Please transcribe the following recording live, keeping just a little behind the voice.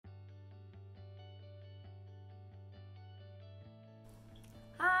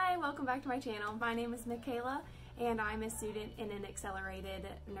welcome back to my channel. My name is Michaela and I'm a student in an accelerated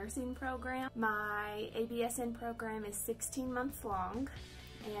nursing program. My ABSN program is 16 months long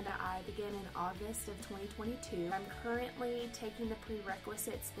and I begin in August of 2022. I'm currently taking the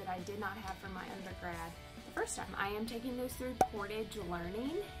prerequisites that I did not have for my undergrad the first time. I am taking those through Portage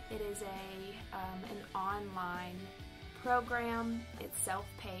Learning. It is an online program. It's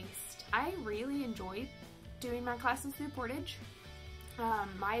self-paced. I really enjoy doing my classes through Portage.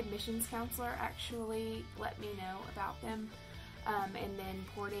 My admissions counselor actually let me know about them, and then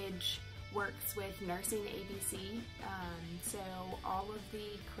Portage works with Nursing ABC, so all of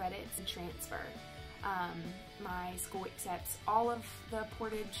the credits transfer. My school accepts all of the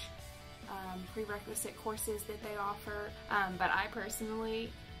Portage prerequisite courses that they offer, but I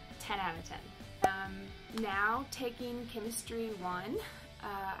personally, 10 out of 10. Now taking Chemistry 1,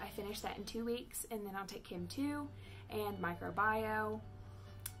 I finished that in 2 weeks, and then I'll take Chem 2 and Microbiome.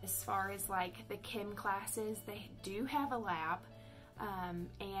 As far as like the chem classes, they do have a lab,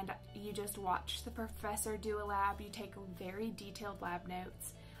 and you just watch the professor do a lab. You take very detailed lab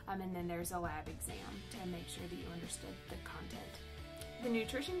notes, and then there's a lab exam to make sure that you understood the content. The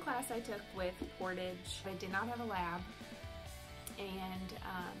nutrition class I took with Portage, I did not have a lab, and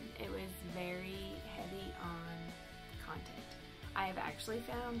it was very heavy on content. I have actually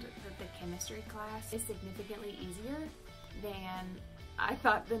found that the chemistry class is significantly easier than I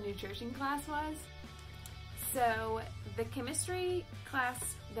thought the nutrition class was. So the chemistry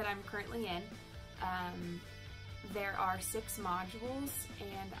class that I'm currently in, there are 6 modules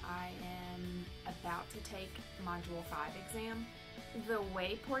and I am about to take module 5 exam. The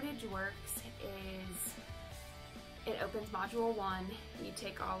way Portage works is it opens module 1, you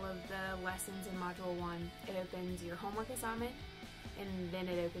take all of the lessons in module 1, it opens your homework assignment, and then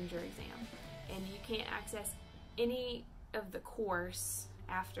it opens your exam. And you can't access any of the course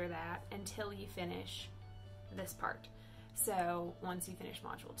after that until you finish this part. So once you finish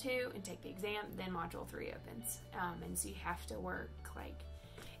module 2 and take the exam, then module 3 opens. And so you have to work like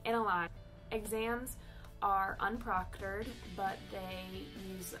in a line. Exams are unproctored, but they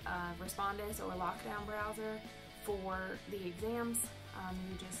use Respondus or Lockdown browser for the exams.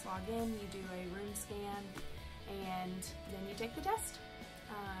 You just log in, you do a room scan, and then you take the test.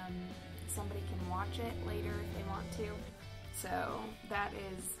 Somebody can watch it later if they want to. So that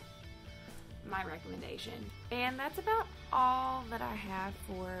is my recommendation. And that's about all that I have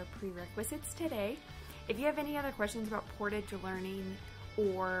for prerequisites today. If you have any other questions about Portage Learning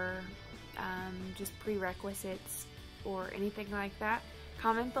or just prerequisites or anything like that,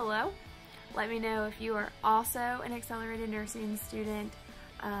 comment below. Let me know if you are also an accelerated nursing student,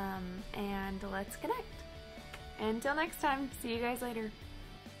 and let's connect. Until next time, see you guys later.